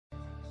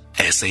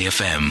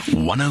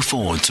SAFM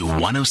 104 to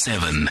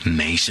 107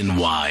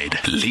 nationwide,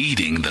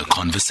 leading the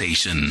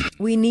conversation.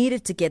 We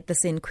needed to get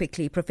this in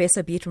quickly.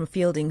 Professor BURTRAM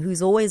Fielding,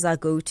 who's always our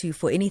go-to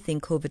for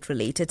anything COVID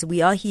related,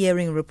 we are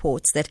hearing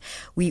reports that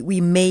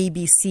we may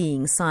be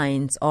seeing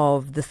signs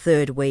of the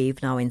third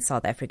wave now in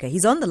South Africa.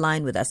 He's on the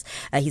line with us.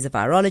 He's a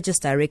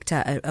virologist,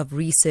 director of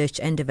research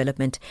and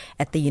development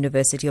at the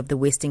University of the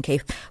Western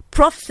Cape.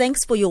 Prof,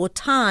 thanks for your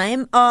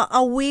time.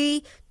 Are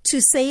we to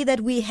say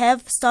that we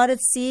have started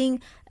seeing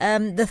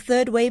the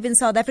third wave in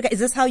South Africa? Is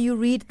this how you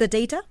read the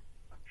data?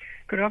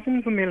 Good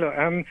afternoon,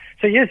 Camilo.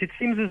 So yes, it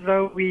seems as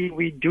though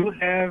we do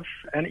have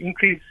an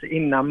increase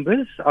in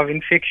numbers of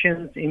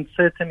infections in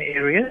certain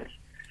areas.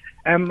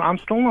 I'm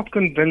still not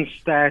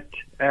convinced that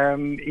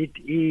it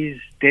is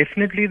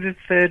definitely the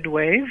third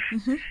wave.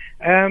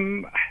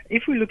 Mm-hmm.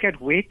 If we look at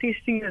where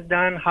testing is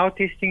done, how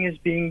testing is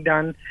being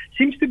done,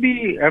 seems to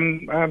be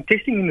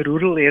testing in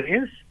rural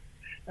areas.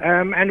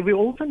 And we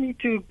also need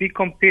to be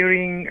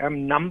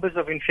comparing numbers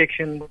of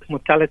infection with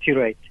mortality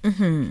rate.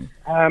 Mm-hmm.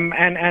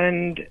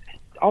 And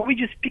are we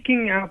just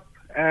picking up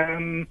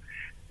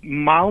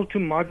mild to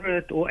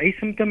moderate or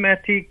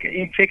asymptomatic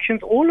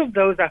infections? All of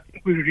those I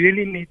think we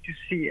really need to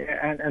see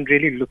and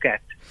really look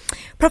at.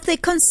 Prof, there are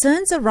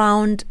concerns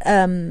around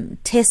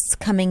tests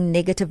coming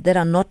negative that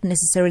are not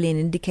necessarily an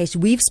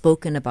indication. We've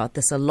spoken about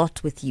this a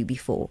lot with you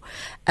before,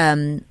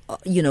 on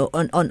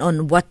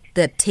what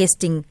the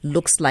testing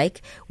looks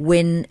like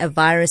when a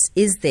virus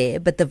is there,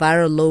 but the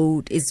viral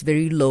load is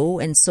very low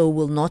and so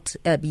will not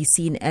be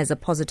seen as a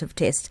positive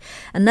test.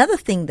 Another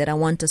thing that I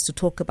want us to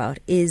talk about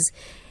is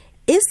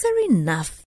there enough